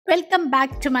Welcome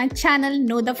back to my channel,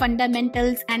 Know the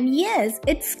Fundamentals, and yes,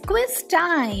 it's quiz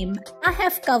time. I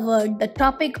have covered the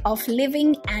topic of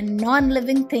living and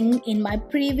non-living thing in my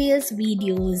previous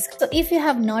videos. So if you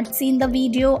have not seen the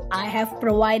video, I have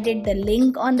provided the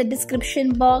link on the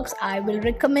description box. I will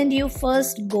recommend you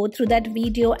first go through that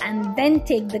video and then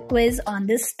take the quiz on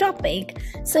this topic.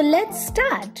 So let's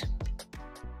start.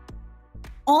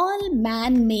 All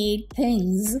man-made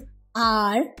things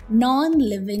are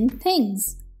non-living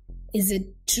things. Is it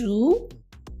true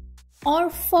or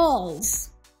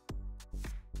false?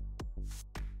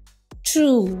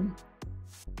 True.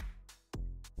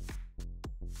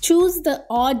 Choose the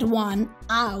odd one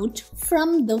out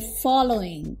from the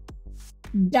following: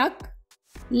 duck,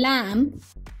 lamb,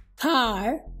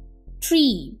 car,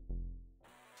 tree.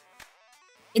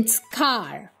 It's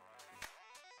car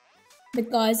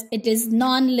because it is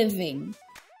non-living.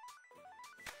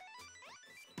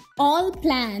 All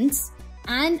plants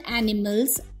and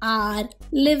animals are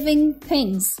living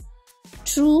things.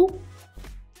 True,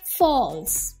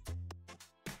 false?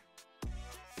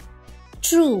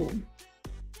 True.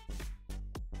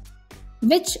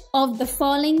 Which of the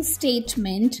following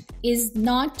statement is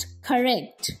not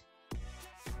correct?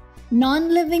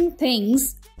 Non-living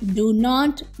things do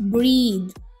not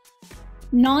breathe.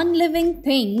 Non-living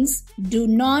things do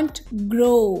not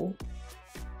grow.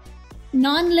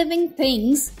 Non-living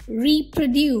things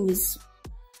reproduce.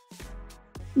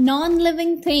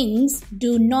 Non-living things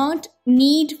do not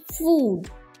need food.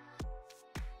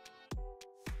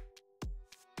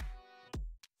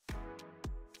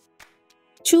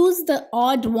 Choose the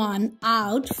odd one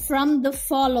out from the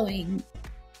following: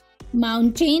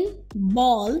 mountain,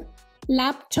 ball,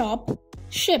 laptop,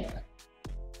 ship.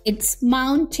 It's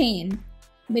mountain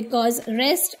because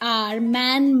rest are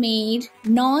man-made,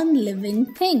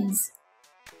 non-living things.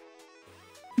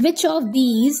 Which of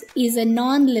these is a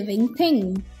non-living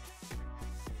thing?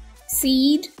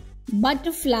 Seed,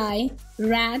 butterfly,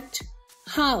 rat,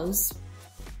 house.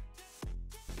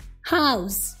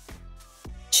 House.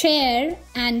 Chair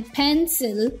and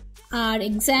pencil are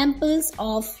examples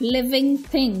of living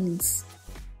things.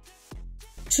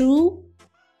 True,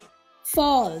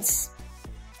 false?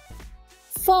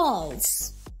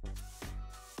 False.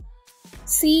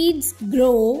 Seeds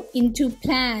grow into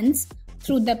plants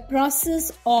through the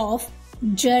process of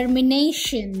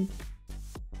germination.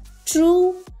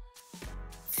 True,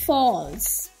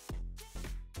 false?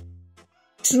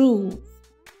 True.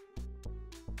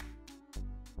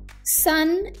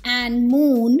 Sun and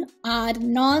moon are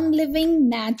non-living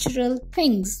natural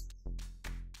things.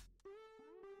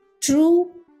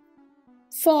 True,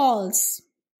 false?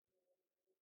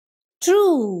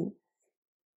 True.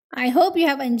 I hope you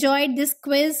have enjoyed this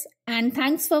quiz and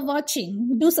thanks for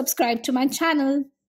watching. Do subscribe to my channel.